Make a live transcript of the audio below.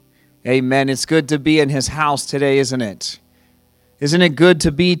Amen. It's good to be in His house today, isn't it? Isn't it good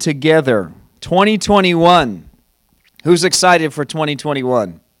to be together? 2021. Who's excited for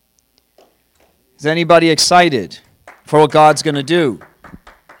 2021? Is anybody excited for what God's going to do?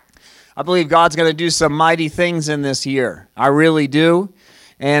 I believe God's going to do some mighty things in this year. I really do.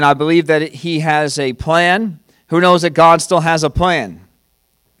 And I believe that He has a plan. Who knows that God still has a plan?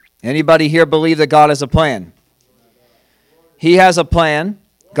 Anybody here believe that God has a plan? He has a plan.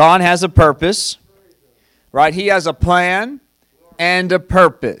 God has a purpose, right? He has a plan and a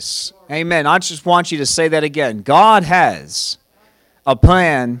purpose. Amen. I just want you to say that again. God has a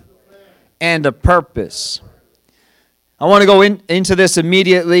plan and a purpose. I want to go into this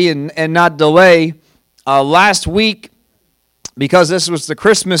immediately and not delay. Last week, because this was the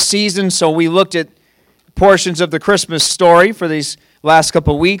Christmas season, so we looked at portions of the Christmas story for these last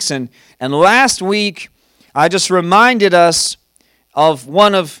couple of weeks. And last week, I just reminded us of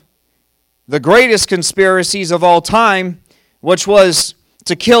one of the greatest conspiracies of all time, which was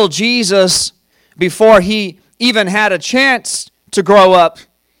to kill Jesus before he even had a chance to grow up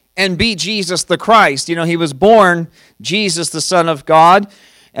and be Jesus the Christ. You know, he was born Jesus, the Son of God.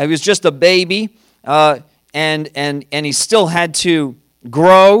 He was just a baby, and he still had to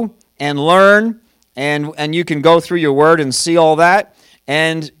grow and learn, and you can go through your word and see all that.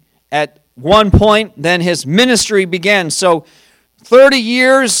 And at one point, then his ministry began. So 30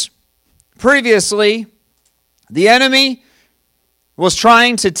 years previously, the enemy was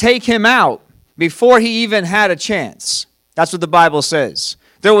trying to take him out before he even had a chance. That's what the Bible says.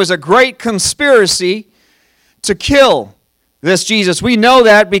 There was a great conspiracy to kill this Jesus. We know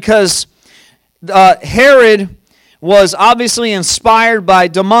that because Herod was obviously inspired by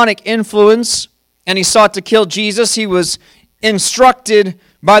demonic influence, and he sought to kill Jesus. He was instructed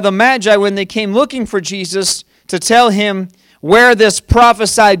by the Magi when they came looking for Jesus to tell him where this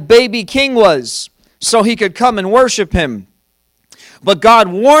prophesied baby king was, so he could come and worship him. But God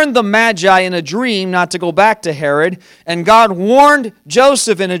warned the Magi in a dream not to go back to Herod, and God warned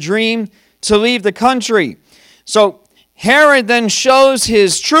Joseph in a dream to leave the country. So Herod then shows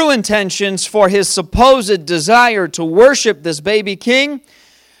his true intentions for his supposed desire to worship this baby king.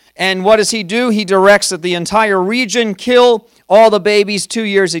 And what does he do? He directs that the entire region kill all the babies 2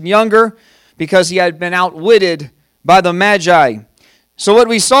 years and younger because he had been outwitted by the Magi. So what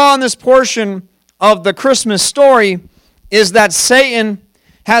we saw in this portion of the Christmas story is that Satan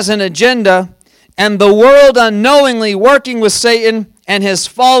has an agenda, and the world unknowingly working with Satan and his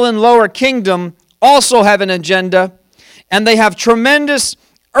fallen lower kingdom also have an agenda, and they have tremendous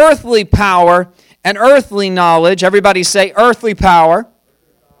earthly power and earthly knowledge. Everybody say earthly power,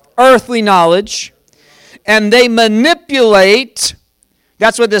 earthly knowledge, and they manipulate.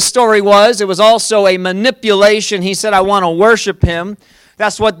 That's what this story was. It was also a manipulation. He said, I want to worship him.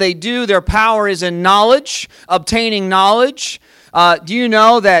 That's what they do. Their power is in knowledge, obtaining knowledge. Do you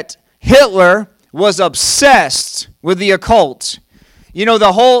know that Hitler was obsessed with the occult? You know,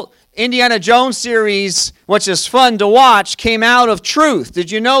 the whole Indiana Jones series, which is fun to watch, came out of truth. Did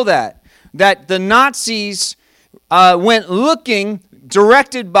you know that? That the Nazis went looking,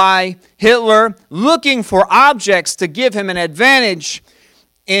 directed by Hitler, looking for objects to give him an advantage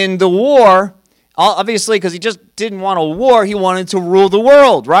in the war, obviously because he just didn't want a war, he wanted to rule the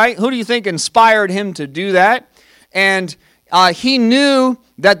world, right? Who do you think inspired him to do that? And he knew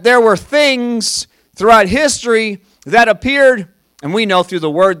that there were things throughout history that appeared, and we know through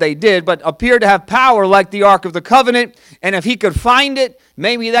the word they did, but appeared to have power like the Ark of the Covenant, and if he could find it,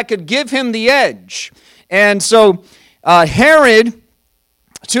 maybe that could give him the edge. And so Herod,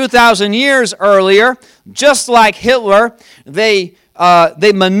 2,000 years earlier, just like Hitler, they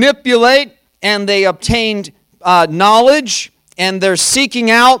manipulate and they obtained knowledge, and they're seeking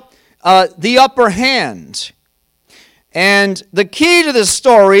out the upper hand. And the key to this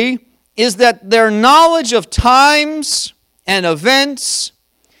story is that their knowledge of times and events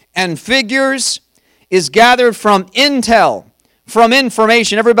and figures is gathered from intel, from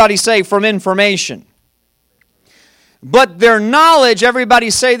information. Everybody say from information. But their knowledge, everybody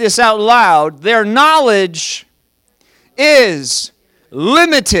say this out loud, their knowledge is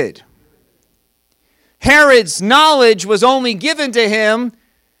limited. Herod's knowledge was only given to him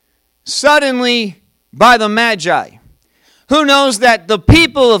suddenly by the Magi. Who knows that the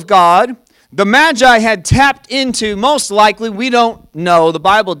people of God, the Magi had tapped into, most likely, we don't know, the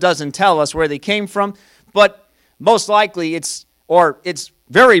Bible doesn't tell us where they came from, but most likely it's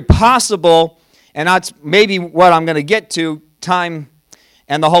very possible, and that's maybe what I'm going to get to, time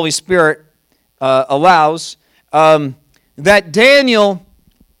and the Holy Spirit allows, that Daniel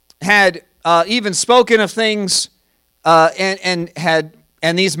had even spoken of things and had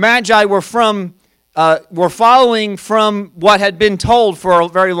And these magi were following from what had been told for a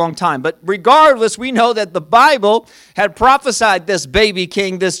very long time. But regardless, we know that the Bible had prophesied this baby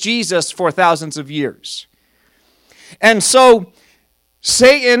king, this Jesus, for thousands of years. And so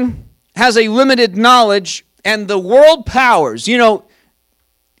Satan has a limited knowledge, and the world powers,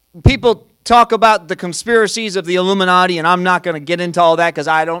 people talk about the conspiracies of the Illuminati, and I'm not going to get into all that because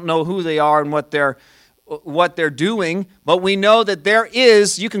I don't know who they are and what they're doing, but we know that there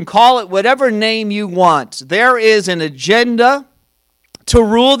is, you can call it whatever name you want, there is an agenda to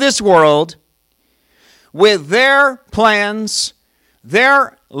rule this world with their plans,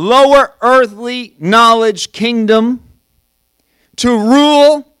 their lower earthly knowledge kingdom, to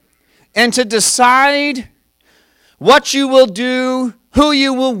rule and to decide what you will do, who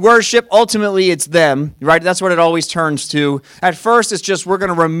you will worship. Ultimately, it's them, right? That's what it always turns to. At first, it's just we're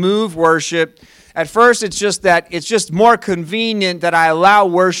going to remove worship. At first, it's just more convenient that I allow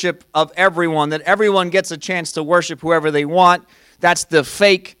worship of everyone, that everyone gets a chance to worship whoever they want. That's the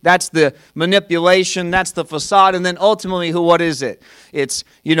fake, that's the manipulation, that's the facade. And then ultimately, what is it? It's,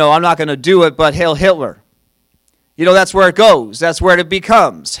 I'm not going to do it, but hail Hitler. That's where it goes. That's where it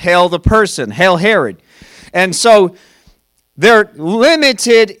becomes. Hail the person. Hail Herod. And so they're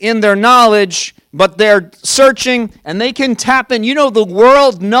limited in their knowledge, but they're searching, and they can tap in. The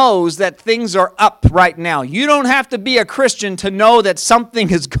world knows that things are up right now. You don't have to be a Christian to know that something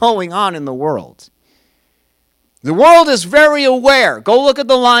is going on in the world. The world is very aware. Go look at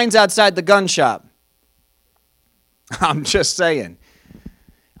the lines outside the gun shop. I'm just saying.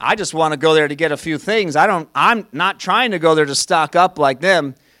 I just want to go there to get a few things. I'm not trying to go there to stock up like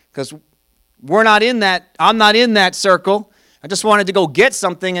them, because I'm not in that circle. I just wanted to go get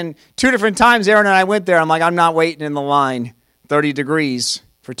something, and 2 different times Aaron and I went there. I'm like, I'm not waiting in the line 30 degrees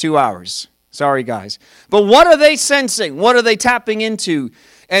for 2 hours. Sorry, guys. But what are they sensing? What are they tapping into?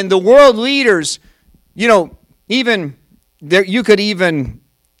 And the world leaders, even there, you could even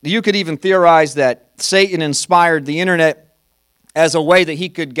theorize that Satan inspired the internet as a way that he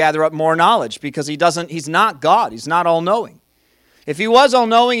could gather up more knowledge, because he's not God. He's not all-knowing. If he was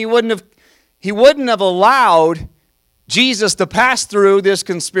all-knowing, he wouldn't have allowed Jesus to pass through this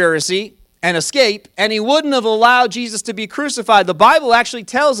conspiracy and escape, and he wouldn't have allowed Jesus to be crucified. The Bible actually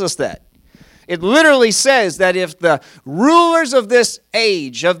tells us that. It literally says that if the rulers of this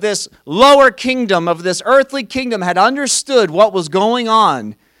age, of this lower kingdom, of this earthly kingdom had understood what was going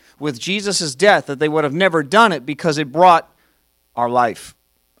on with Jesus' death, that they would have never done it, because it brought our life,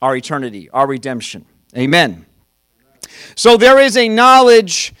 our eternity, our redemption. Amen. So there is a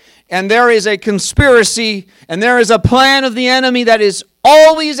knowledge, and there is a conspiracy, and there is a plan of the enemy that is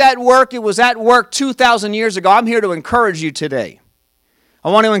always at work. It was at work 2,000 years ago. I'm here to encourage you today.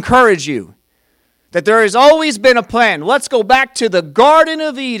 I want to encourage you that there has always been a plan. Let's go back to the Garden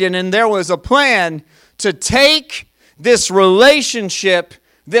of Eden, and there was a plan to take this relationship,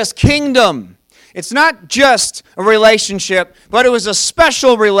 this kingdom. It's not just a relationship, but it was a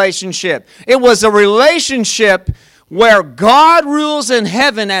special relationship. It was a relationship where God rules in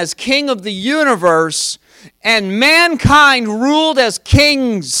heaven as king of the universe, and mankind ruled as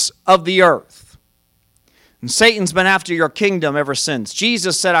kings of the earth. And Satan's been after your kingdom ever since.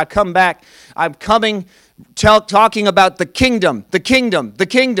 Jesus said, I'm coming, talking about the kingdom, the kingdom, the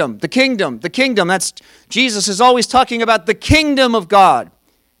kingdom, the kingdom, the kingdom. Jesus is always talking about the kingdom of God.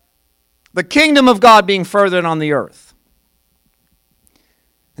 The kingdom of God being furthered on the earth.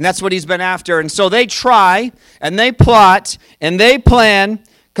 And that's what he's been after. And so they try, and they plot, and they plan.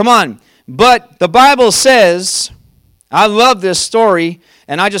 Come on. But the Bible says, I love this story,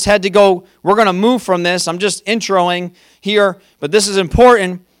 and I just had to go, we're going to move from this. I'm just introing here, but this is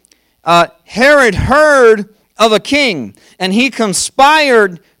important. Herod heard of a king, and he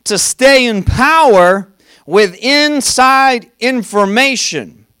conspired to stay in power with inside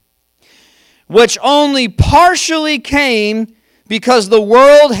information, which only partially came because the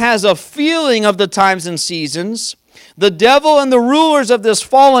world has a feeling of the times and seasons. The devil and the rulers of this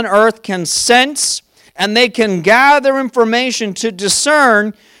fallen earth can sense, and they can gather information to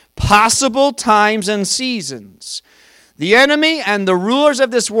discern possible times and seasons. The enemy and the rulers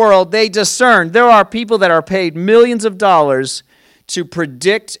of this world, they discern. There are people that are paid millions of dollars to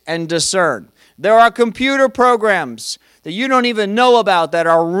predict and discern. There are computer programs that you don't even know about that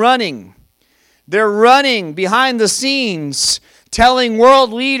are running. They're running behind the scenes, telling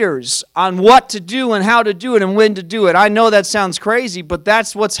world leaders on what to do and how to do it and when to do it. I know that sounds crazy, but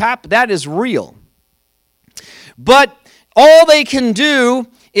that's what's happened. That is real. But all they can do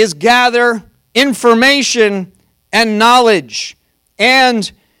is gather information and knowledge.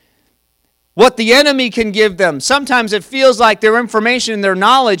 And what the enemy can give them. Sometimes it feels like their information and their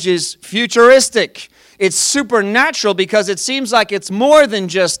knowledge is futuristic. It's supernatural because it seems like it's more than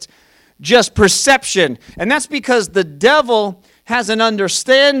just perception. And that's because the devil has an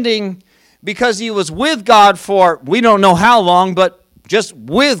understanding, because he was with God for we don't know how long, but just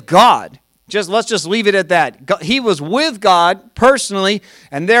with God. Let's just leave it at that. He was with God personally,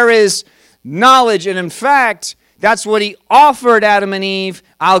 and there is knowledge. And in fact, that's what he offered Adam and Eve.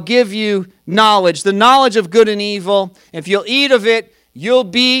 I'll give you knowledge, the knowledge of good and evil. If you'll eat of it,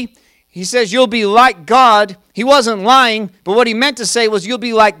 he says, you'll be like God. He wasn't lying, but what he meant to say was, you'll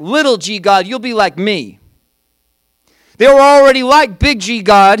be like little g God. You'll be like me. They were already like big G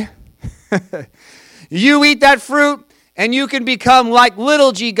God. You eat that fruit, and you can become like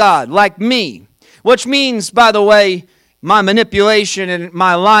little g God, like me. Which means, by the way, my manipulation and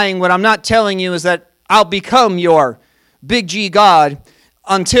my lying, what I'm not telling you is that I'll become your big G God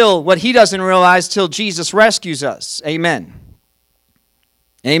until, what he doesn't realize, till Jesus rescues us. Amen.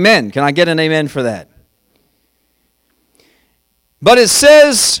 Amen. Can I get an amen for that? But it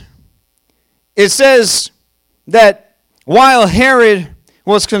says that while Herod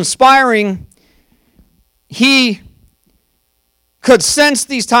was conspiring, he could sense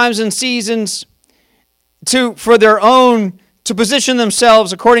these times and seasons to position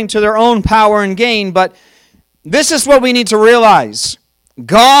themselves according to their own power and gain. But this is what we need to realize.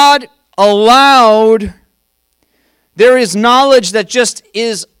 God allowed, there is knowledge that just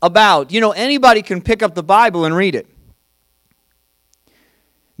is about. Anybody can pick up the Bible and read it.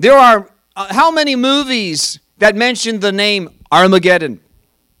 There are, how many movies that mention the name Armageddon?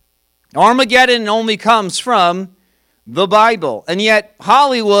 Armageddon only comes from the Bible. And yet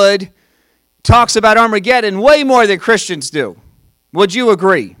Hollywood talks about Armageddon way more than Christians do. Would you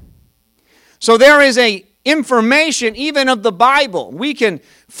agree? So there is a information even of the Bible. We can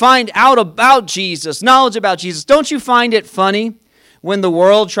find out about Jesus, knowledge about Jesus. Don't you find it funny when the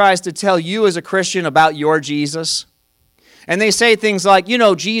world tries to tell you as a Christian about your Jesus? And they say things like,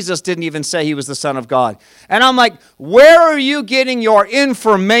 Jesus didn't even say he was the Son of God. And I'm like, where are you getting your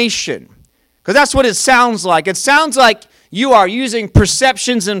information? Because that's what it sounds like. It sounds like you are using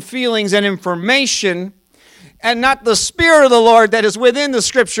perceptions and feelings and information and not the Spirit of the Lord that is within the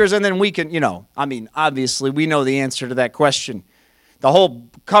Scriptures. And then we can, obviously we know the answer to that question. The whole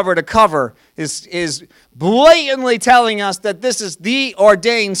cover to cover is blatantly telling us that this is the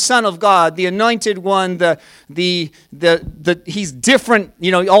ordained Son of God, the anointed one, he's different,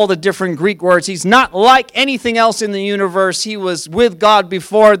 all the different Greek words. He's not like anything else in the universe. He was with God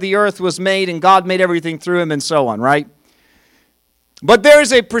before the earth was made, and God made everything through him, and so on, right? But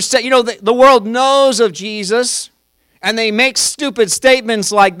there's a the world knows of Jesus, and they make stupid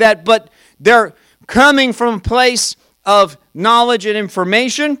statements like that, but they're coming from a place of knowledge and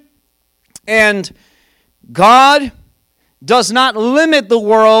information. And God does not limit the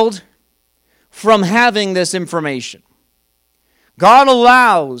world from having this information. God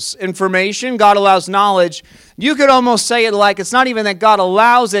allows information. God allows knowledge. You could almost say it like it's not even that God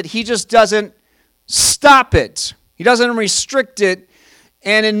allows it. He just doesn't stop it. He doesn't restrict it.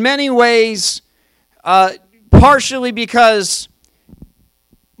 And in many ways, partially because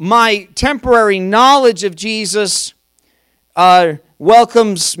my temporary knowledge of Jesus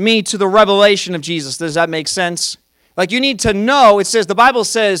welcomes me to the revelation of Jesus. Does that make sense? Like, you need to know. The Bible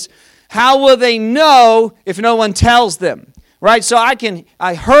says, how will they know if no one tells them? Right? So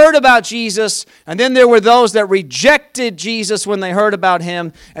I heard about Jesus, and then there were those that rejected Jesus when they heard about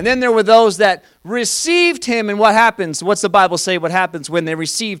him, and then there were those that received him, and what happens? What's the Bible say what happens when they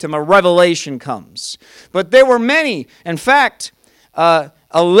received him? A revelation comes. But there were many. In fact, a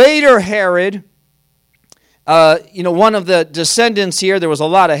later Herod, one of the descendants here, there was a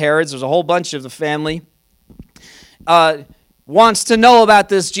lot of Herods, there's a whole bunch of the family, wants to know about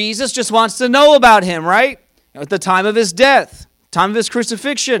this Jesus, just wants to know about him, right? At the time of his death, time of his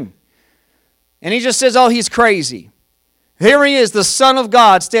crucifixion. And he just says, oh, he's crazy. Here he is, the Son of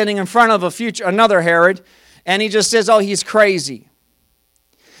God, standing in front of another Herod, and he just says, oh, he's crazy.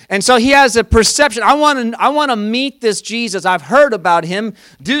 And so he has a perception. I want to meet this Jesus. I've heard about him.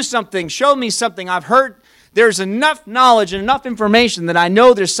 Do something. Show me something. I've heard there's enough knowledge and enough information that I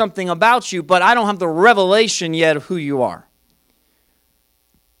know there's something about you, but I don't have the revelation yet of who you are.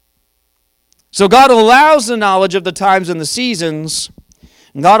 So God allows the knowledge of the times and the seasons.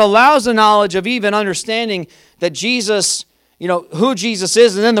 God allows the knowledge of even understanding that Jesus, who Jesus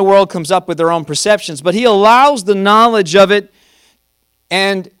is, and then the world comes up with their own perceptions. But he allows the knowledge of it,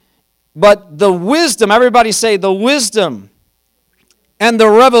 but the wisdom, everybody say the wisdom and the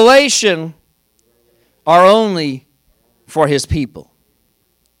revelation are only for his people.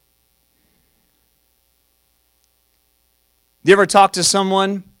 You ever talk to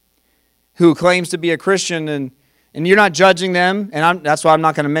someone who claims to be a Christian and you're not judging them, and that's why I'm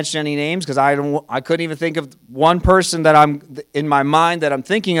not going to mention any names, because I couldn't even think of one person that I'm in my mind that I'm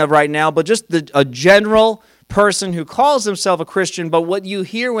thinking of right now, but just a general person who calls himself a Christian, but what you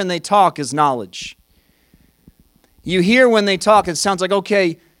hear when they talk is knowledge. You hear when they talk, it sounds like,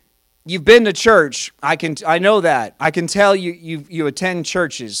 okay, you've been to church. I know that. I can tell you attend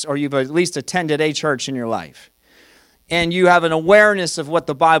churches, or you've at least attended a church in your life, and you have an awareness of what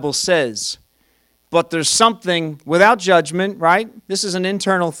the Bible says. But there's something without judgment, right? This is an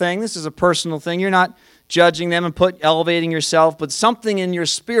internal thing. This is a personal thing. You're not judging them and elevating yourself, but something in your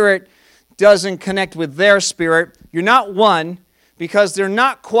spirit doesn't connect with their spirit. You're not one, because they're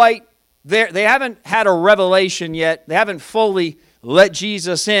not quite there. They haven't had a revelation yet. They haven't fully let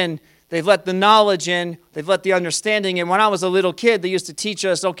Jesus in. They've let the knowledge in. They've let the understanding in. When I was a little kid, they used to teach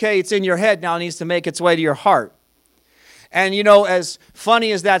us, okay, it's in your head now. It needs to make its way to your heart. And as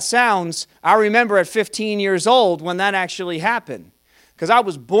funny as that sounds, I remember at 15 years old when that actually happened. Because I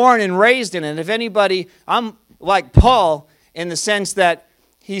was born and raised in it. And if anybody, I'm like Paul in the sense that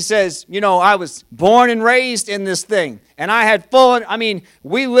he says, I was born and raised in this thing. And I had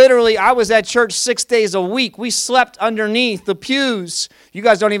I was at church 6 days a week. We slept underneath the pews. You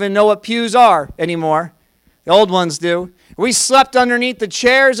guys don't even know what pews are anymore. The old ones do. We slept underneath the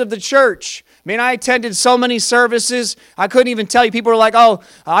chairs of the church. I attended so many services, I couldn't even tell you. People were like, oh,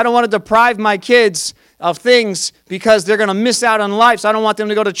 I don't want to deprive my kids of things because they're going to miss out on life, so I don't want them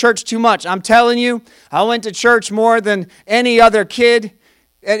to go to church too much. I'm telling you, I went to church more than any other kid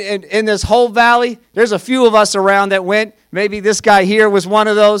in this whole valley. There's a few of us around that went. Maybe this guy here was one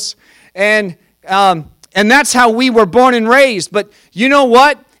of those. And that's how we were born and raised. But you know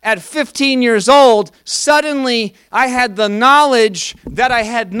what? At 15 years old, suddenly I had the knowledge that I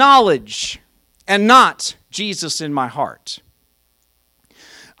had knowledge, and not Jesus in my heart.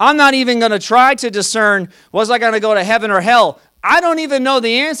 I'm not even going to try to discern, was I going to go to heaven or hell? I don't even know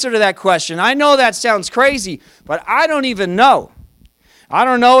the answer to that question. I know that sounds crazy, but I don't even know. I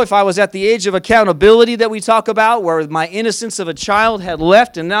don't know if I was at the age of accountability that we talk about, where my innocence of a child had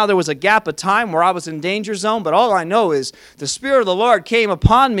left, and now there was a gap of time where I was in danger zone. But all I know is the Spirit of the Lord came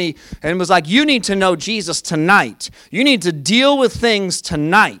upon me and was like, you need to know Jesus tonight. You need to deal with things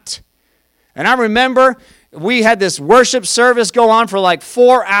tonight. And I remember we had this worship service go on for like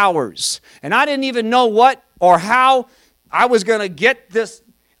 4 hours. And I didn't even know what or how I was going to get this.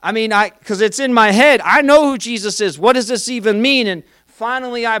 Because it's in my head. I know who Jesus is. What does this even mean? And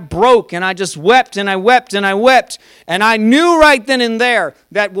finally I broke, and I just wept and I wept and I wept. And I knew right then and there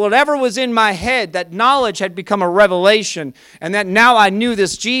that whatever was in my head, that knowledge had become a revelation. And that now I knew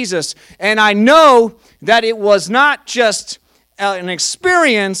this Jesus. And I know that it was not just an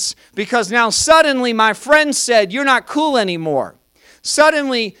experience, because now suddenly my friend said, you're not cool anymore.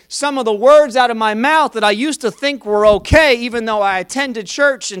 Suddenly, some of the words out of my mouth that I used to think were okay, even though I attended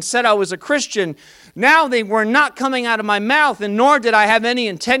church and said I was a Christian, now they were not coming out of my mouth, and nor did I have any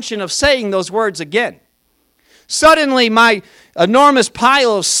intention of saying those words again. Suddenly, my enormous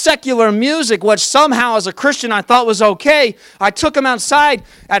pile of secular music, which somehow as a Christian I thought was okay, I took them outside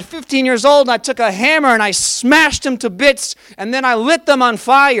at 15 years old, and I took a hammer and I smashed them to bits, and then I lit them on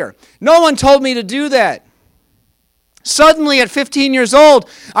fire. No one told me to do that. Suddenly, at 15 years old,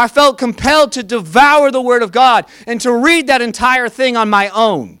 I felt compelled to devour the Word of God and to read that entire thing on my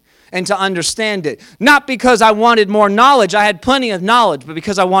own and to understand it. Not because I wanted more knowledge. I had plenty of knowledge, but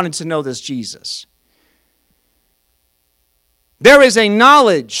because I wanted to know this Jesus. There is a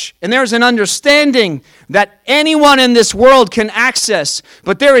knowledge and there is an understanding that anyone in this world can access,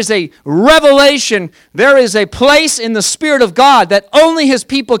 but there is a revelation, there is a place in the Spirit of God that only His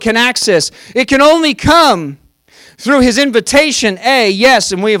people can access. It can only come through His invitation, A,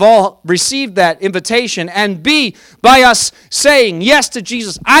 yes, and we have all received that invitation, and B, by us saying yes to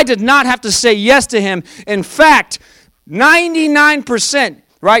Jesus. I did not have to say yes to Him. In fact, 99%,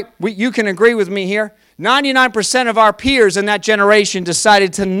 right, you can agree with me here, 99% of our peers in that generation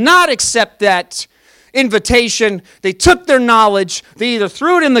decided to not accept that invitation. They took their knowledge, they either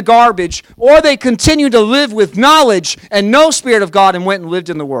threw it in the garbage, or they continued to live with knowledge and no Spirit of God and went and lived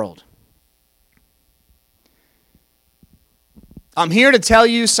in the world. I'm here to tell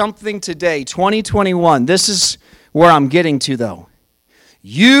you something today, 2021. This is where I'm getting to, though.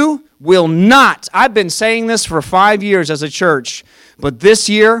 You will not, I've been saying this for 5 years as a church, but this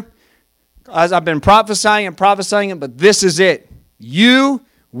year, as I've been prophesying it, but this is it. You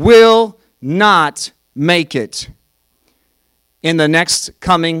will not make it in the next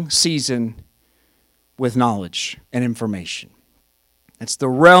coming season with knowledge and information. It's the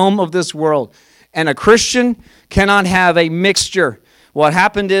realm of this world. and a Christian cannot have a mixture. What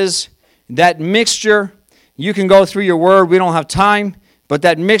happened is that mixture, you can go through your word, we don't have time, but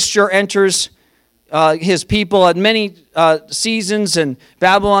that mixture enters his people at many seasons, and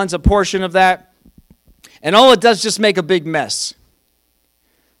Babylon's a portion of that. And all it does is just make a big mess.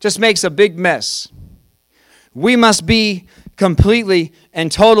 Just makes a big mess. We must be completely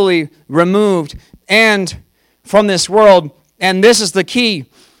and totally removed and from this world. And this is the key.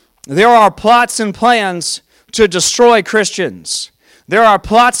 There are plots and plans to destroy Christians. There are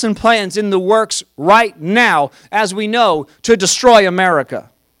plots and plans in the works right now, as we know, to destroy America.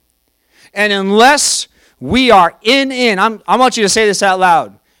 And unless we are I want you to say this out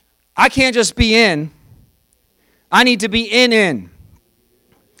loud. I can't just be in. I need to be in.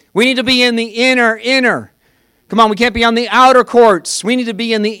 We need to be in the inner. Come on, we can't be on the outer courts. We need to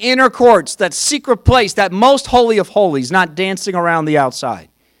be in the inner courts, that secret place, that most holy of holies, not dancing around the outside.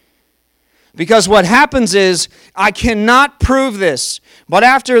 Because what happens is, I cannot prove this, but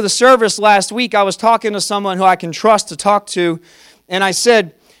after the service last week, I was talking to someone who I can trust to talk to, and I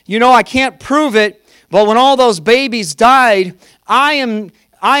said, I can't prove it, but when all those babies died, I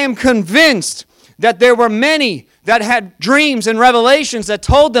am convinced that there were many that had dreams and revelations that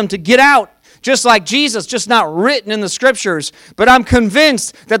told them to get out, just like Jesus, just not written in the Scriptures. But I'm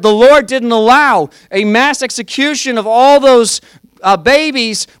convinced that the Lord didn't allow a mass execution of all those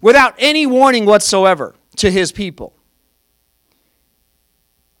babies without any warning whatsoever to His people.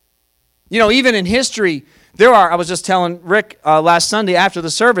 Even in history, I was just telling Rick last Sunday after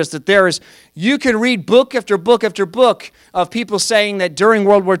the service that you can read book after book after book of people saying that during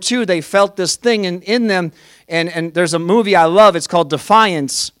World War II they felt this thing in them. And there's a movie I love, it's called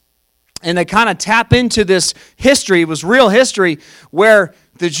Defiance. And they kind of tap into this history, it was real history, where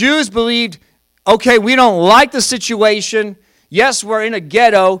the Jews believed, okay, we don't like the situation. Yes, we're in a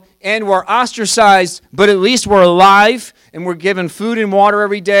ghetto and we're ostracized, but at least we're alive and we're given food and water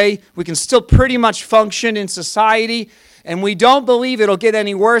every day. We can still pretty much function in society, and we don't believe it'll get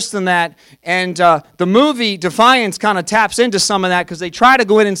any worse than that. And the movie Defiance kind of taps into some of that, because they try to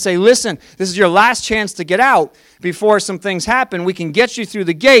go in and say, listen, this is your last chance to get out before some things happen. We can get you through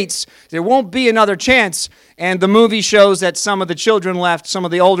the gates. There won't be another chance. And the movie shows that some of the children left, some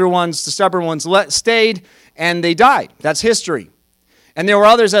of the older ones, the stubborn ones stayed, and they died. That's history. And there were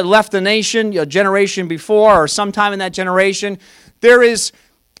others that left the nation a generation before or sometime in that generation. There is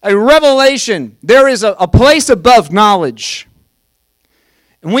a revelation. There is a place above knowledge.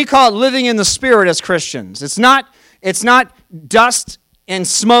 And we call it living in the Spirit as Christians. It's not dust and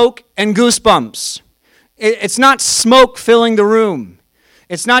smoke and goosebumps. It's not smoke filling the room.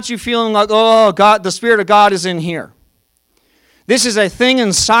 It's not you feeling like, oh, God, the Spirit of God is in here. This is a thing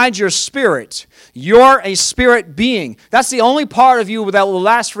inside your spirit. You're a spirit being. That's the only part of you that will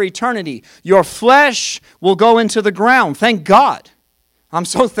last for eternity. Your flesh will go into the ground. Thank God. I'm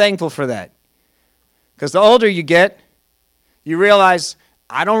so thankful for that. Because the older you get, you realize,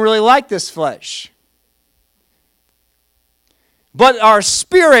 I don't really like this flesh. But our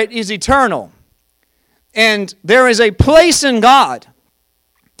spirit is eternal. And there is a place in God.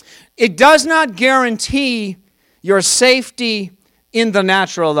 It does not guarantee your safety in the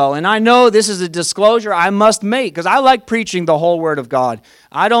natural, though. And I know this is a disclosure I must make, because I like preaching the whole Word of God.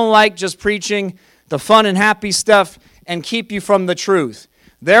 I don't like just preaching the fun and happy stuff and keep you from the truth.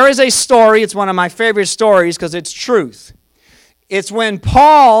 There is a story, it's one of my favorite stories because it's truth. It's when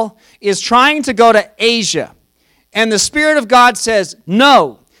Paul is trying to go to Asia, and the Spirit of God says,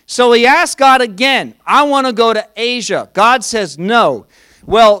 no. So he asks God again, I want to go to Asia. God says no.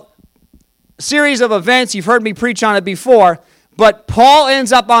 Well, a series of events, you've heard me preach on it before, but Paul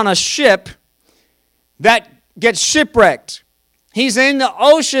ends up on a ship that gets shipwrecked. He's in the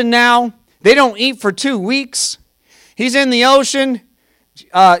ocean now. They don't eat for 2 weeks. He's in the ocean,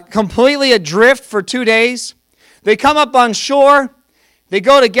 completely adrift for 2 days. They come up on shore. They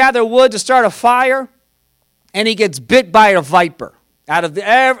go to gather wood to start a fire, and he gets bit by a viper.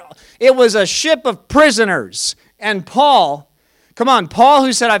 It was a ship of prisoners. And Paul, Paul,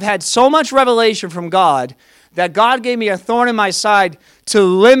 who said, I've had so much revelation from God that God gave me a thorn in my side to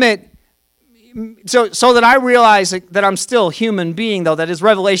limit, so that I realize that I'm still a human being, though, that his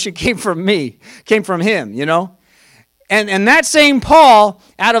revelation came from me, came from him, And that same Paul,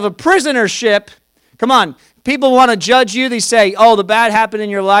 out of a prisoner ship, people want to judge you. They say, oh, the bad happened in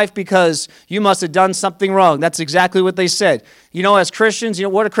your life because you must have done something wrong. That's exactly what they said. As Christians,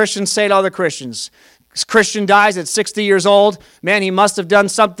 what do Christians say to other Christians? Christian dies at 60 years old. Man, he must have done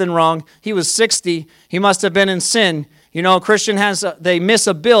something wrong. He was 60. He must have been in sin. Christian they miss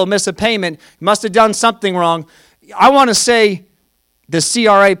a bill, miss a payment. Must have done something wrong. I want to say the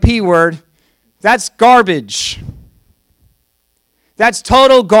CRAP word, That's garbage. That's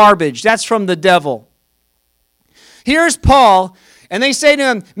total garbage. That's from the devil. Here's Paul, and they say to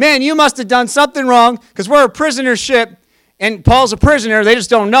him, man, you must have done something wrong because we're a prisoner ship, and Paul's a prisoner. They just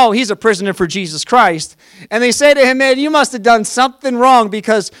don't know he's a prisoner for Jesus Christ. And they say to him, man, you must have done something wrong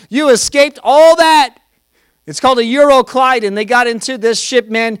because you escaped all that. It's called a Euroclydon. They got into this ship,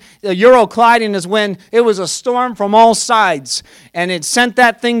 man. The Euroclydon is when it was a storm from all sides, and it sent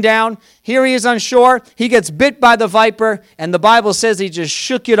that thing down. Here he is on shore. He gets bit by the viper, and the Bible says he just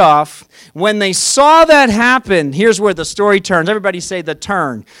shook it off. When they saw that happen, here's where the story turns. Everybody say the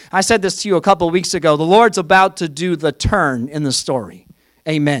turn. I said this to you a couple of weeks ago. The Lord's about to do the turn in the story.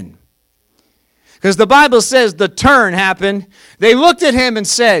 Amen. Because the Bible says the turn happened. They looked at him and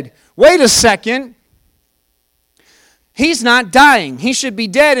said, wait a second. He's not dying. He should be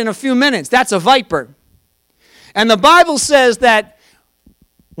dead in a few minutes. That's a viper. And the Bible says that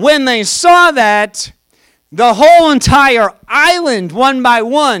when they saw that, the whole entire island, one by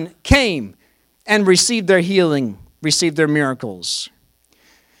one, came and received their healing, received their miracles.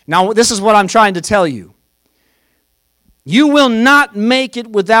 Now, this is what I'm trying to tell you. You will not make it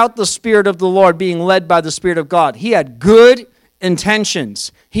without the Spirit of the Lord being led by the Spirit of God. He had good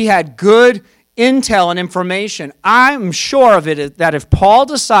intentions. He had good intel and information. I'm sure of it that if Paul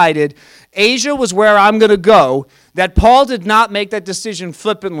decided Asia was where I'm going to go, that Paul did not make that decision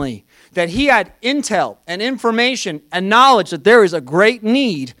flippantly, that he had intel and information and knowledge that there is a great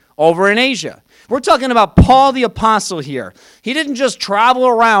need over in Asia. We're talking about Paul the Apostle here. He didn't just travel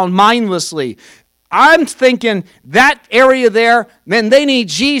around mindlessly. I'm thinking that area there, man, they need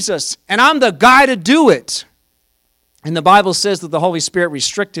Jesus, and I'm the guy to do it. And the Bible says that the Holy Spirit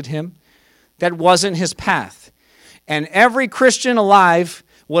restricted him. That wasn't his path. And every Christian alive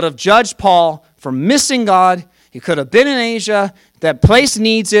would have judged Paul for missing God. He could have been in Asia. That place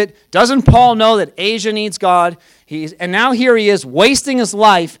needs it. Doesn't Paul know that Asia needs God? And now here he is wasting his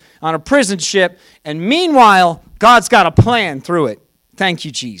life on a prison ship. And meanwhile, God's got a plan through it. Thank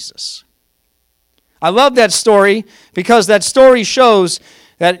you, Jesus. I love that story because that story shows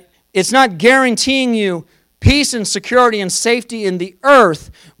that it's not guaranteeing you peace and security and safety in the earth,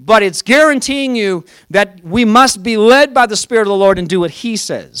 but it's guaranteeing you that we must be led by the Spirit of the Lord and do what He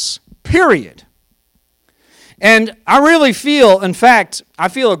says, period. And I really feel, in fact, I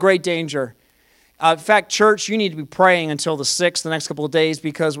feel a great danger. In fact, church, you need to be praying until the 6th, the next couple of days,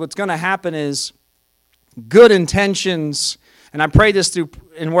 because what's going to happen is good intentions, and I pray this through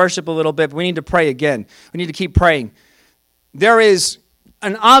in worship a little bit, but we need to pray again. We need to keep praying. There is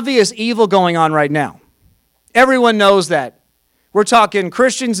an obvious evil going on right now. Everyone knows that. We're talking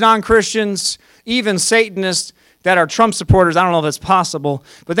Christians, non-Christians, even Satanists that are Trump supporters. I don't know if it's possible,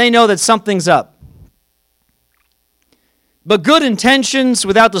 but they know that something's up. But good intentions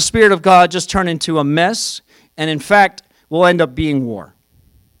without the Spirit of God just turn into a mess, and in fact, will end up being war.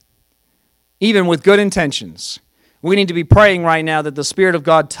 Even with good intentions. We need to be praying right now that the Spirit of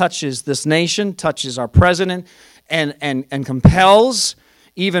God touches this nation, touches our president, and compels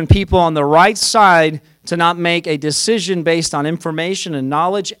even people on the right side to not make a decision based on information and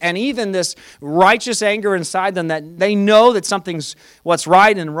knowledge, and even this righteous anger inside them that they know that something's what's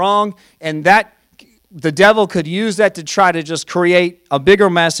right and wrong, and that the devil could use that to try to just create a bigger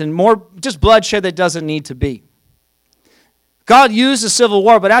mess and more just bloodshed that doesn't need to be. God used the Civil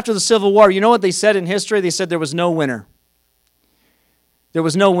War, but after the Civil War, you know what they said in history? They said there was no winner. There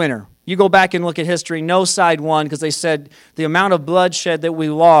was no winner. You go back and look at history, no side won, because they said the amount of bloodshed that we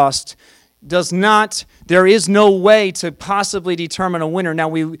lost there is no way to possibly determine a winner.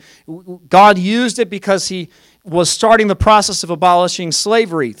 Now, God used it because He was starting the process of abolishing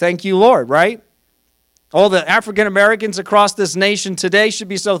slavery. Thank you, Lord, right? All the African Americans across this nation today should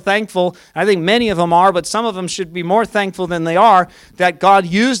be so thankful. I think many of them are, but some of them should be more thankful than they are that God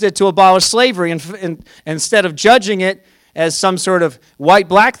used it to abolish slavery. And instead of judging it as some sort of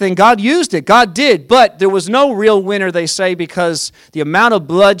white-black thing, God used it. God did. But there was no real winner, they say, because the amount of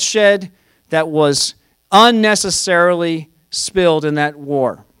bloodshed that was unnecessarily spilled in that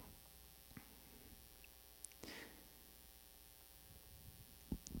war.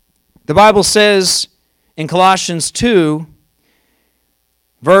 The Bible says in Colossians 2,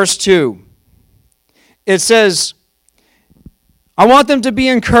 verse 2, it says, I want them to be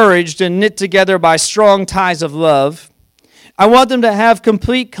encouraged and knit together by strong ties of love. I want them to have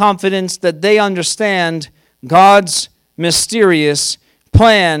complete confidence that they understand God's mysterious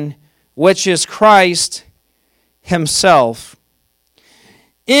plan, which is Christ Himself.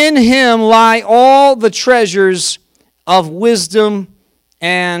 In Him lie all the treasures of wisdom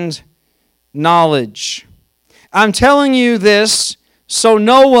and knowledge. I'm telling you this so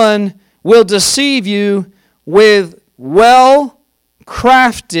no one will deceive you with well-crafted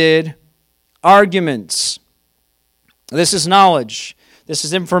arguments. This is knowledge. This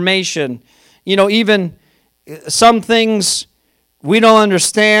is information. Even some things we don't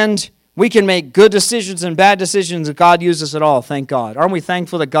understand, we can make good decisions and bad decisions, and God uses it all, thank God. Aren't we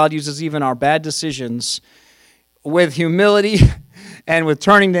thankful that God uses even our bad decisions with humility and with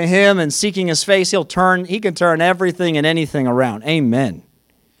turning to Him and seeking His face? He can turn everything and anything around. Amen.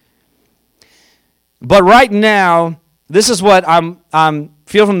 But right now, this is what I'm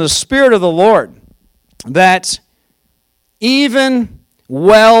feel from the Spirit of the Lord, that even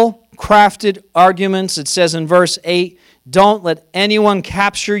well-crafted arguments, it says in verse 8, don't let anyone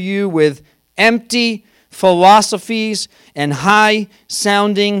capture you with empty philosophies and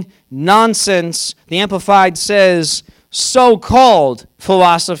high-sounding nonsense. The Amplified says, so-called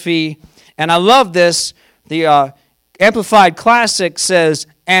philosophy. And I love this. The Amplified Classic says,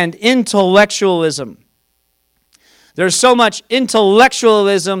 and intellectualism. There's so much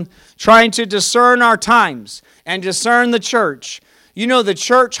intellectualism trying to discern our times and discern the church. The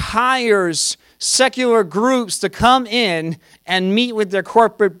church hires secular groups to come in and meet with their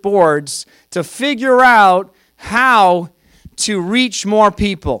corporate boards to figure out how to reach more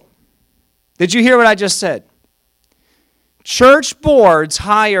people. Did you hear what I just said? Church boards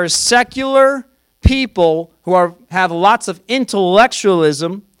hire secular people who have lots of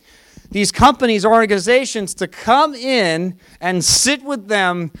intellectualism, these companies, organizations, to come in and sit with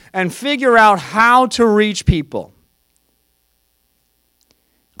them and figure out how to reach people.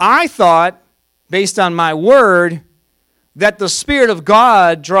 I thought, based on my word, that the Spirit of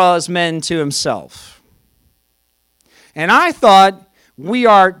God draws men to Himself. And I thought we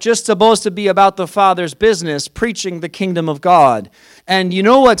are just supposed to be about the Father's business, preaching the kingdom of God. And you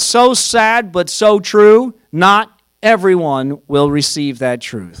know what's so sad but so true? Not everyone will receive that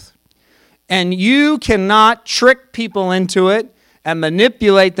truth. And you cannot trick people into it and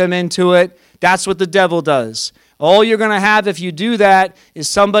manipulate them into it. That's what the devil does. All you're going to have if you do that is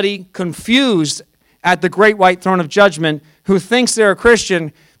somebody confused at the great white throne of judgment who thinks they're a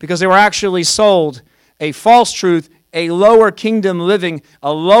Christian because they were actually sold a false truth, a lower kingdom living,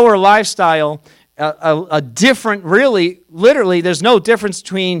 a lower lifestyle, a different, literally, there's no difference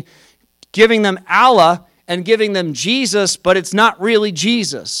between giving them Allah and giving them Jesus, but it's not really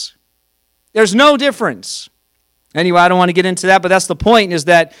Jesus. There's no difference. Anyway, I don't want to get into that, but that's the point, is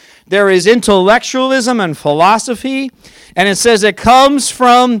that there is intellectualism and philosophy, and it says it comes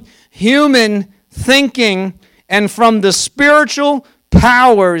from human thinking and from the spiritual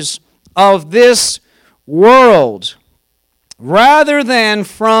powers of this world, rather than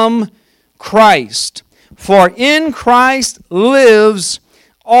from Christ. For in Christ lives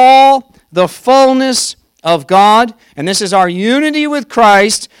all the fullness of God, and this is our unity with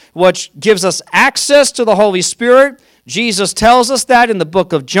Christ, which gives us access to the Holy Spirit. Jesus tells us that in the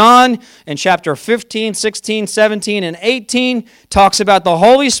book of John, in chapter 15, 16, 17, and 18, talks about the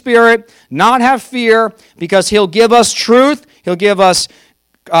Holy Spirit, not have fear, because He'll give us truth, He'll give us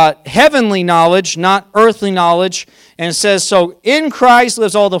heavenly knowledge, not earthly knowledge, and it says, so in Christ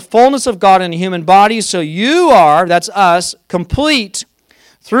lives all the fullness of God in a human body, so you are, that's us, complete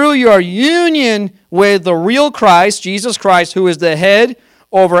through your union with the real Christ, Jesus Christ, who is the head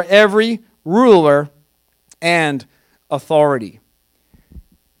over every ruler and authority.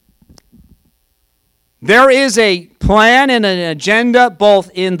 There is a plan and an agenda both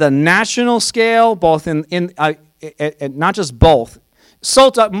in the national scale, both in not just both,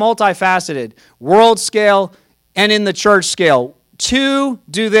 so multifaceted, world scale and in the church scale, to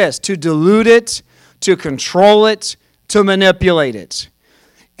do this, to dilute it, to control it, to manipulate it.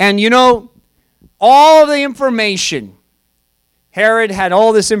 And all the information, Herod had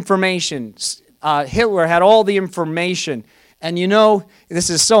all this information, Hitler had all the information, and this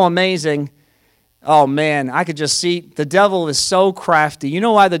is so amazing. Oh man, I could just see the devil is so crafty. You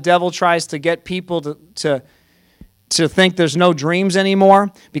know why the devil tries to get people to think there's no dreams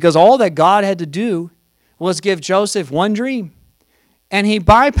anymore? Because all that God had to do was give Joseph one dream, and he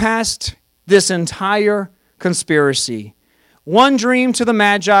bypassed this entire conspiracy. One dream to the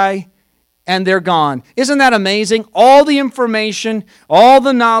Magi, and they're gone. Isn't that amazing? All the information, all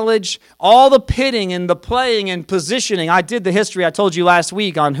the knowledge, all the pitting and the playing and positioning. I did the history I told you last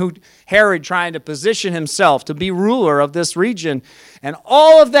week on who Herod trying to position himself to be ruler of this region. And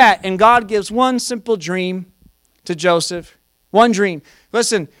all of that, and God gives one simple dream to Joseph. One dream.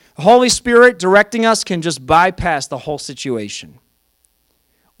 Listen, the Holy Spirit directing us can just bypass the whole situation.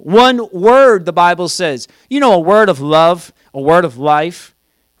 One word, the Bible says. A word of love, a word of life,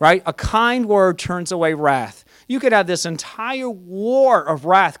 right? A kind word turns away wrath. You could have this entire war of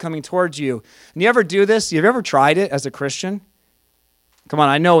wrath coming towards you. And you ever do this? You've ever tried it as a Christian? Come on,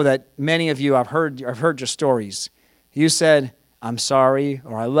 I know that many of you, I've heard your stories. You said, I'm sorry,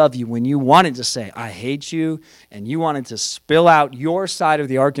 or I love you, when you wanted to say, I hate you, and you wanted to spill out your side of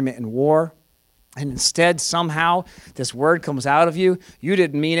the argument in war, and instead, somehow, this word comes out of you. You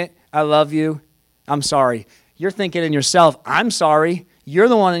didn't mean it. I love you. I'm sorry. You're thinking in yourself, I'm sorry. You're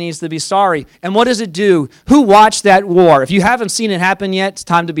the one that needs to be sorry. And what does it do? Who watched that war? If you haven't seen it happen yet, it's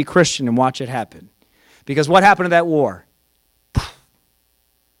time to be Christian and watch it happen. Because what happened to that war?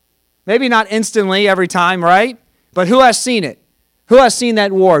 Maybe not instantly every time, right? But who has seen it? Who has seen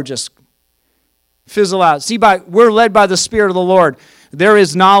that war just fizzle out? See, we're led by the Spirit of the Lord. There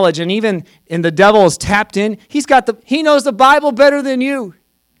is knowledge, and even the devil is tapped in. He knows the Bible better than you.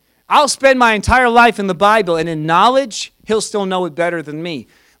 I'll spend my entire life in the Bible, and in knowledge, he'll still know it better than me.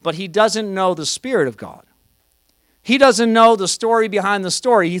 But he doesn't know the Spirit of God. He doesn't know the story behind the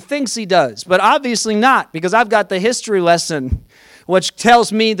story. He thinks he does, but obviously not, because I've got the history lesson, which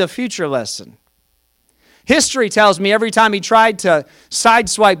tells me the future lesson. History tells me every time he tried to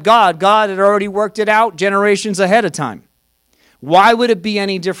sideswipe God, God had already worked it out generations ahead of time. Why would it be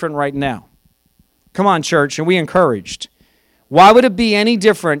any different right now? Come on, church, and we encouraged. Why would it be any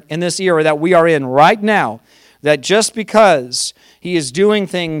different in this era that we are in right now, that just because he is doing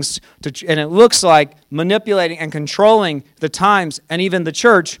things, and it looks like manipulating and controlling the times and even the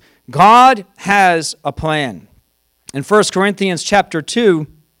church, God has a plan. In 1 Corinthians chapter 2,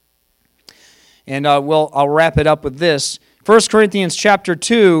 and I'll wrap it up with this. 1 Corinthians chapter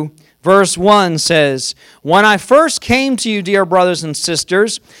 2, verse 1 says, When I first came to you, dear brothers and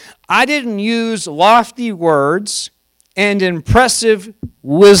sisters, I didn't use lofty words and impressive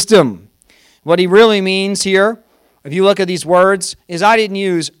wisdom. What he really means here, if you look at these words, is I didn't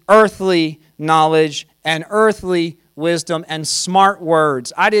use earthly knowledge and earthly wisdom and smart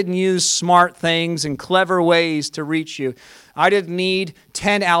words. I didn't use smart things and clever ways to reach you. I didn't need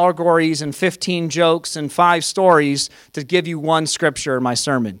 10 allegories and 15 jokes and 5 stories to give you one scripture in my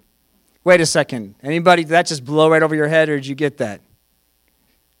sermon. Wait a second. Anybody, did that just blow right over your head, or did you get that?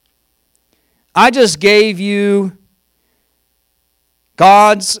 I just gave you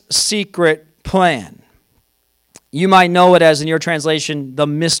God's secret plan. You might know it as, in your translation, the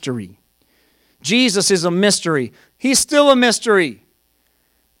mystery. Jesus is a mystery. He's still a mystery.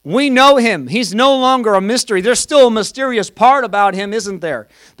 We know him. He's no longer a mystery. There's still a mysterious part about him, isn't there?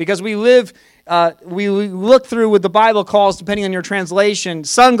 Because we look through what the Bible calls, depending on your translation,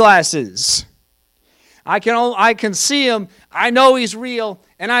 sunglasses. I can see him. I know he's real,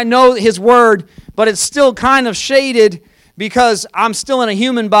 and I know his word, but it's still kind of shaded because I'm still in a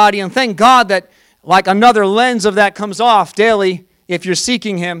human body, and thank God that like another lens of that comes off daily if you're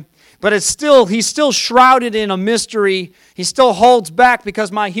seeking him. But he's still shrouded in a mystery. He still holds back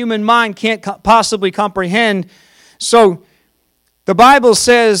because my human mind can't possibly comprehend. So the Bible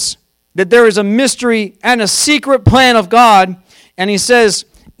says that there is a mystery and a secret plan of God. And he says,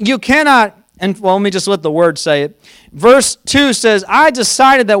 you cannot, and well, let me just let the word say it. Verse 2 says, I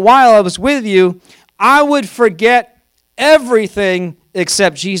decided that while I was with you, I would forget everything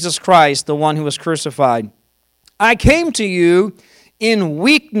except Jesus Christ, the one who was crucified. I came to you in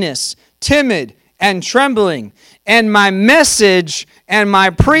weakness, timid, and trembling, and my message and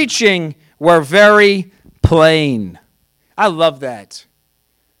my preaching were very plain. I love that.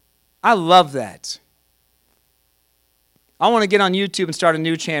 I love that. I want to get on YouTube and start a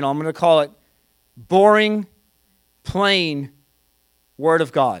new channel. I'm going to call it Boring, Plain Word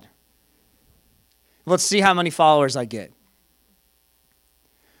of God. Let's see how many followers I get.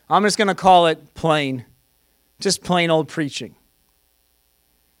 I'm just going to call it plain, just plain old preaching.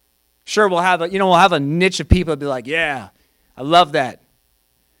 Sure, we'll have a niche of people that be like, yeah, I love that.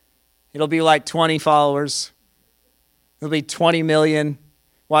 It'll be like 20 followers. It'll be 20 million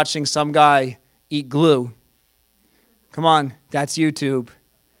watching some guy eat glue. Come on, that's YouTube.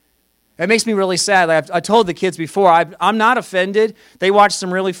 It makes me really sad. I told the kids before, I'm not offended. They watch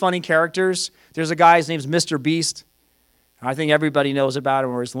some really funny characters. There's a guy, his name's Mr. Beast. I think everybody knows about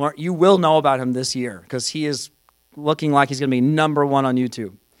him, or you will know about him this year because he is looking like he's going to be number 1 on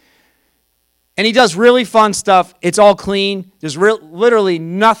YouTube. And he does really fun stuff. It's all clean. There's literally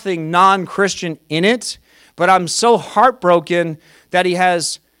nothing non-Christian in it. But I'm so heartbroken that he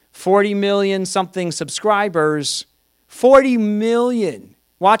has 40 million something subscribers. 40 million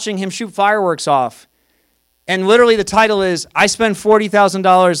watching him shoot fireworks off. And literally the title is, I spent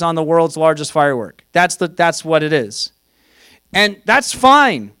 $40,000 on the world's largest firework. That's what it is. And that's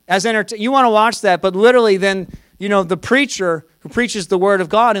fine. You want to watch that, but literally then, the preacher who preaches the word of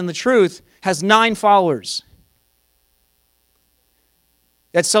God and the truth has 9 followers.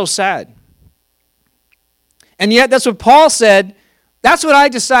 It's so sad. And yet that's what Paul said. That's what I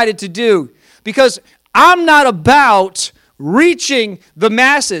decided to do, because I'm not about reaching the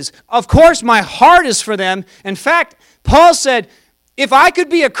masses. Of course, my heart is for them. In fact, Paul said, if I could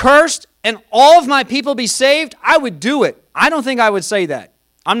be accursed and all of my people be saved, I would do it. I don't think I would say that.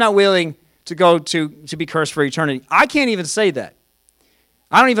 I'm not willing to go to be cursed for eternity. I can't even say that.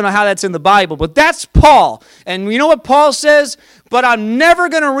 I don't even know how that's in the Bible, but that's Paul. And you know what Paul says? But I'm never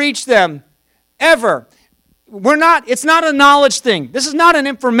going to reach them, ever. It's not a knowledge thing. This is not an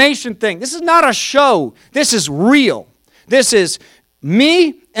information thing. This is not a show. This is real. This is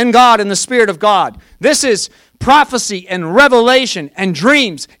me and God and the Spirit of God. This is prophecy and revelation and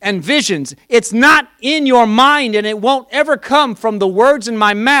dreams and visions. It's not in your mind, and it won't ever come from the words in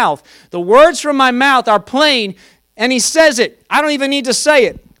my mouth. The words from my mouth are plain, and he says it. I don't even need to say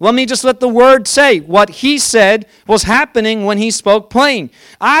it. Let me just let the word say what he said was happening when he spoke plain.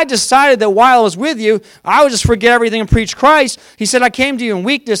 I decided that while I was with you, I would just forget everything and preach Christ. He said, I came to you in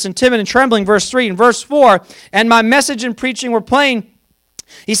weakness and timid and trembling, verse 3 and verse 4, and my message and preaching were plain.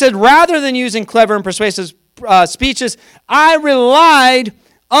 He said, rather than using clever and persuasive speeches, I relied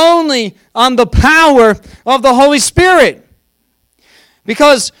only on the power of the Holy Spirit.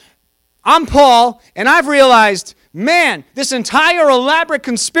 Because I'm Paul, and I've realized, man, this entire elaborate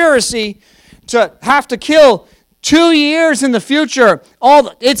conspiracy to have to kill 2 years in the future,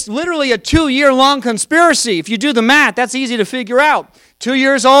 it's literally a 2-year-long conspiracy. If you do the math, that's easy to figure out. 2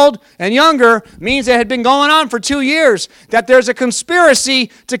 years old and younger means it had been going on for 2 years, that there's a conspiracy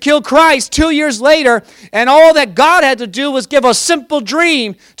to kill Christ 2 years later, and all that God had to do was give a simple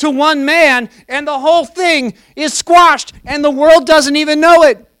dream to one man, and the whole thing is squashed, and the world doesn't even know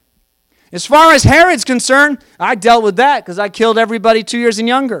it. As far as Herod's concerned, I dealt with that because I killed everybody 2 years and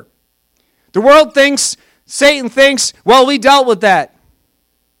younger. The world thinks, Satan thinks, well, we dealt with that.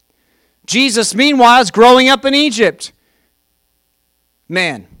 Jesus, meanwhile, is growing up in Egypt.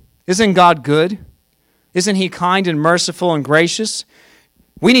 Man, isn't God good? Isn't he kind and merciful and gracious?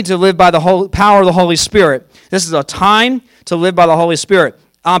 We need to live by the power of the Holy Spirit. This is a time to live by the Holy Spirit.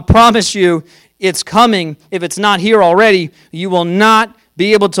 I promise you, it's coming. If it's not here already, you will not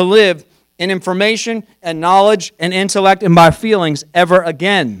be able to live in information and knowledge and intellect and by feelings ever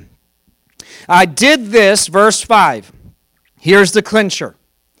again. I did this, verse 5. Here's the clincher.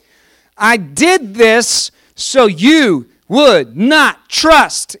 I did this so you would not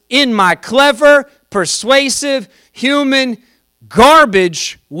trust in my clever, persuasive, human,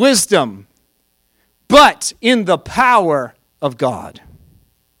 garbage wisdom, but in the power of God.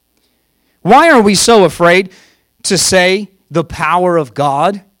 Why are we so afraid to say the power of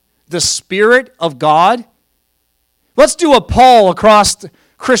God? The Spirit of God? Let's do a poll across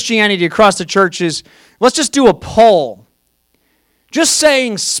Christianity, across the churches. Let's just do a poll. Just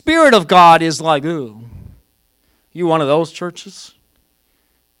saying Spirit of God is like, ooh, you one of those churches?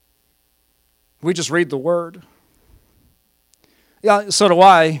 We just read the Word. Yeah, so do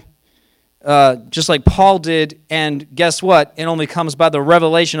I. Just like Paul did, and guess what? It only comes by the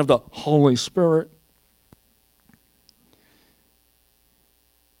revelation of the Holy Spirit.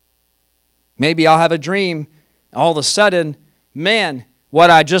 Maybe I'll have a dream. All of a sudden, man, what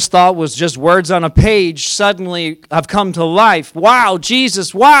I just thought was just words on a page suddenly have come to life. Wow,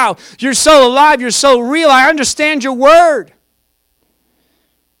 Jesus, wow, you're so alive, you're so real. I understand your word.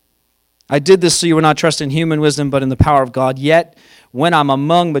 I did this so you would not trust in human wisdom, but in the power of God. Yet, when I'm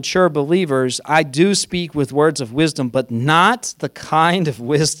among mature believers, I do speak with words of wisdom, but not the kind of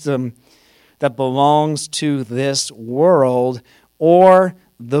wisdom that belongs to this world or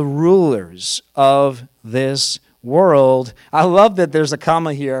the rulers of this world. I love that there's a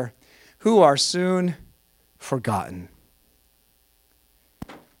comma here. Who are soon forgotten.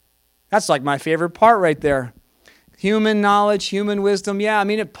 That's like my favorite part right there. Human knowledge, human wisdom. Yeah, I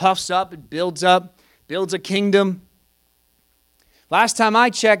mean, it puffs up, it builds up, builds a kingdom. Last time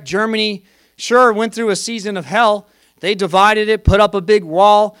I checked, Germany sure went through a season of hell. They divided it, put up a big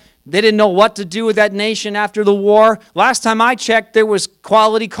wall. They didn't know what to do with that nation after the war. Last time I checked, there was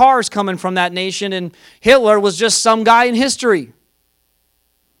quality cars coming from that nation, and Hitler was just some guy in history.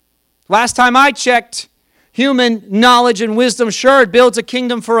 Last time I checked, human knowledge and wisdom, sure, it builds a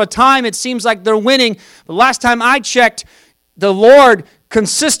kingdom for a time. It seems like they're winning. But last time I checked, the Lord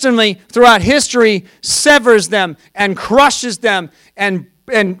consistently throughout history severs them and crushes them. And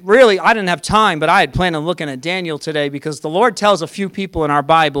really, I didn't have time, but I had planned on looking at Daniel today because the Lord tells a few people in our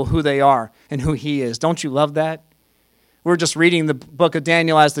Bible who they are and who he is. Don't you love that? We're just reading the book of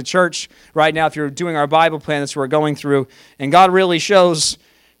Daniel as the church right now. If you're doing our Bible plan, that's what we're going through. And God really shows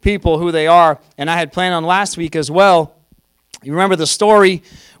people who they are. And I had planned on last week as well You remember the story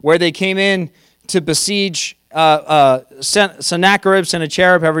where they came in to besiege Sennacherib,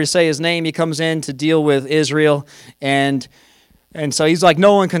 however you say his name. He comes in to deal with Israel, and so he's like,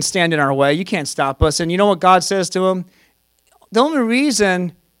 no one can stand in our way. You can't stop us. And you know what God says to him? The only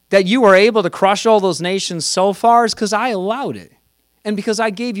reason that you were able to crush all those nations so far is because I allowed it, and because I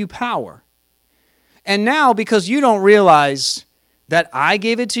gave you power. And now, because you don't realize that I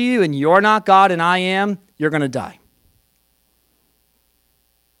gave it to you and you're not God and I am, you're going to die.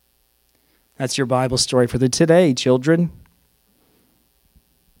 That's your Bible story for the today, children.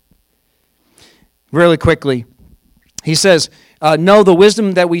 Really quickly, he says, no, the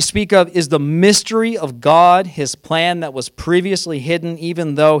wisdom that we speak of is the mystery of God, his plan that was previously hidden,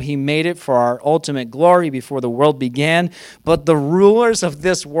 even though he made it for our ultimate glory before the world began. But the rulers of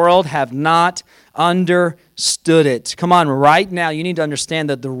this world have not understood it. Come on, right now, you need to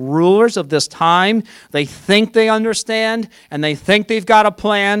understand that the rulers of this time, they think they understand, and they think they've got a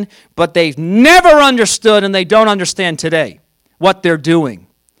plan, but they've never understood, and they don't understand today what they're doing.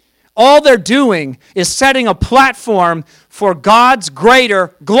 All they're doing is setting a platform for God's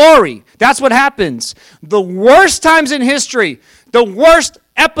greater glory. That's what happens. The worst times in history, the worst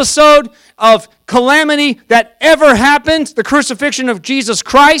episode of calamity that ever happened, the crucifixion of Jesus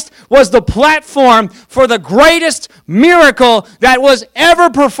Christ, was the platform for the greatest miracle that was ever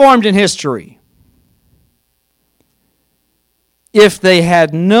performed in history. If they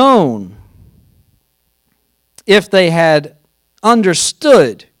had known, if they had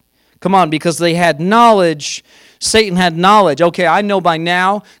understood, come on, because they had knowledge. Satan had knowledge. Okay, I know by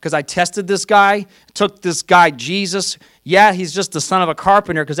now because I tested this guy, took this guy Jesus. Yeah, he's just the son of a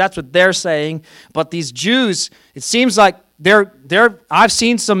carpenter because that's what they're saying. But these Jews, it seems like I've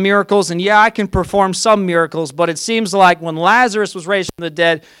seen some miracles, and yeah, I can perform some miracles, but it seems like when Lazarus was raised from the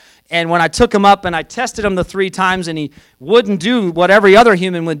dead, and when I took him up and I tested him the 3 times and he wouldn't do what every other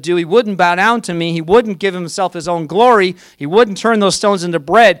human would do, he wouldn't bow down to me, he wouldn't give himself his own glory, he wouldn't turn those stones into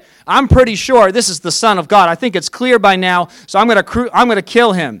bread, I'm pretty sure this is the Son of God. I think it's clear by now, so I'm going to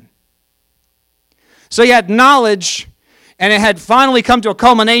kill him. So he had knowledge, and it had finally come to a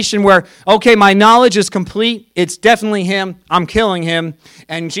culmination where, okay, my knowledge is complete, it's definitely him, I'm killing him,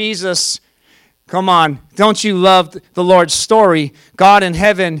 and Jesus... Come on, don't you love the Lord's story? God in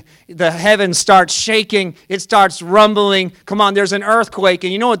heaven, the heavens start shaking, it starts rumbling. Come on, there's an earthquake,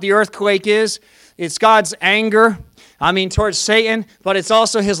 and you know what the earthquake is? It's God's anger, towards Satan, but it's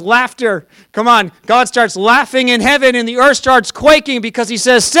also his laughter. Come on, God starts laughing in heaven, and the earth starts quaking because he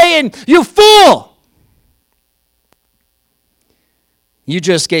says, Satan, you fool! You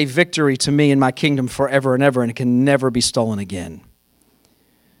just gave victory to me and my kingdom forever and ever, and it can never be stolen again.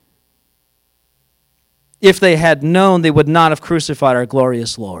 If they had known, they would not have crucified our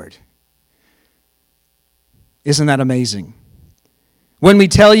glorious Lord. Isn't that amazing? When we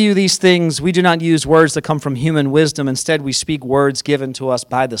tell you these things, we do not use words that come from human wisdom. Instead, we speak words given to us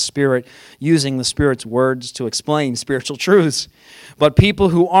by the Spirit, using the Spirit's words to explain spiritual truths. But people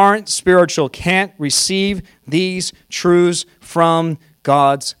who aren't spiritual can't receive these truths from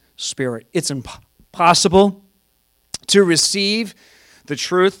God's Spirit. It's impossible to receive the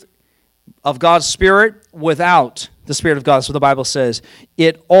truth of God's Spirit without the Spirit of God. So the Bible says,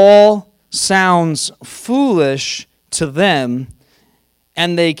 it all sounds foolish to them,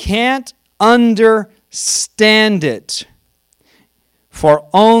 and they can't understand it. For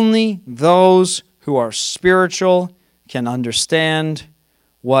only those who are spiritual can understand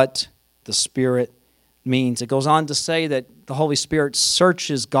what the Spirit means. It goes on to say that the Holy Spirit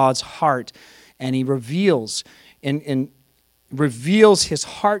searches God's heart, and he reveals his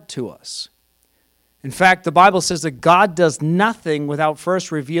heart to us. In fact, the Bible says that God does nothing without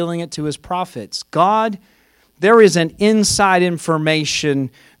first revealing it to his prophets. God, there is an inside information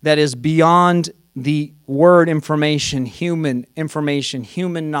that is beyond the word information, human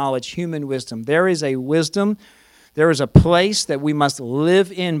knowledge, human wisdom. There is a wisdom, there is a place that we must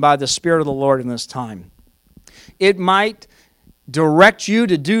live in by the Spirit of the Lord in this time. It might direct you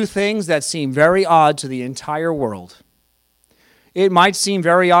to do things that seem very odd to the entire world. It might seem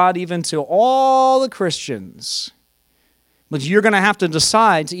very odd even to all the Christians. But you're going to have to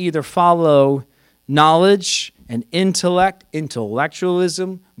decide to either follow knowledge and intellect,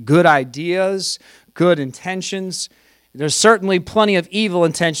 intellectualism, good ideas, good intentions. There's certainly plenty of evil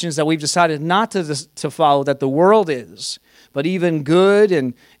intentions that we've decided not to follow, that the world is. But even good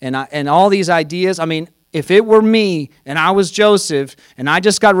and all these ideas, if it were me and I was Joseph and I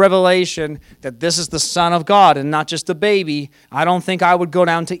just got revelation that this is the Son of God and not just a baby, I don't think I would go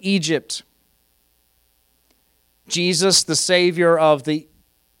down to Egypt. Jesus, the Savior of the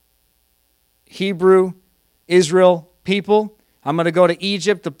Hebrew, Israel, people. I'm going to go to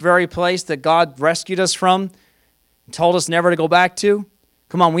Egypt, the very place that God rescued us from and told us never to go back to.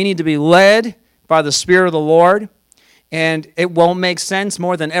 Come on, we need to be led by the Spirit of the Lord, and it won't make sense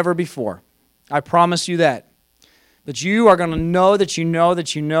more than ever before. I promise you that. But you are going to know that you know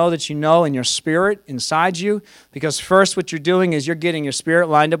that you know that you know in your spirit inside you, because first what you're doing is you're getting your spirit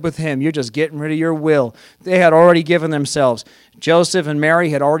lined up with Him. You're just getting rid of your will. They had already given themselves. Joseph and Mary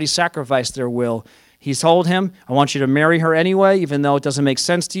had already sacrificed their will. He told him, I want you to marry her anyway, even though it doesn't make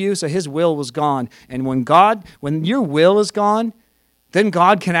sense to you. So his will was gone. And when your will is gone, then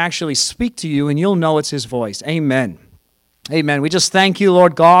God can actually speak to you and you'll know it's His voice. Amen. Amen. We just thank you,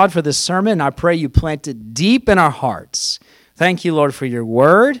 Lord God, for this sermon. I pray you plant it deep in our hearts. Thank you, Lord, for your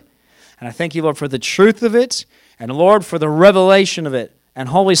word. And I thank you, Lord, for the truth of it. And, Lord, for the revelation of it. And,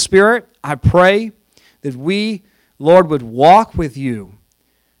 Holy Spirit, I pray that we, Lord, would walk with you.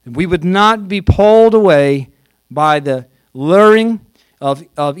 That we would not be pulled away by the luring of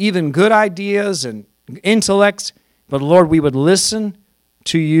even good ideas and intellect. But, Lord, we would listen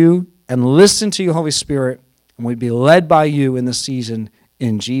to you and listen to you, Holy Spirit. And we'd be led by you in this season.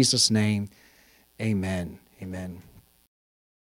 In Jesus' name, amen. Amen.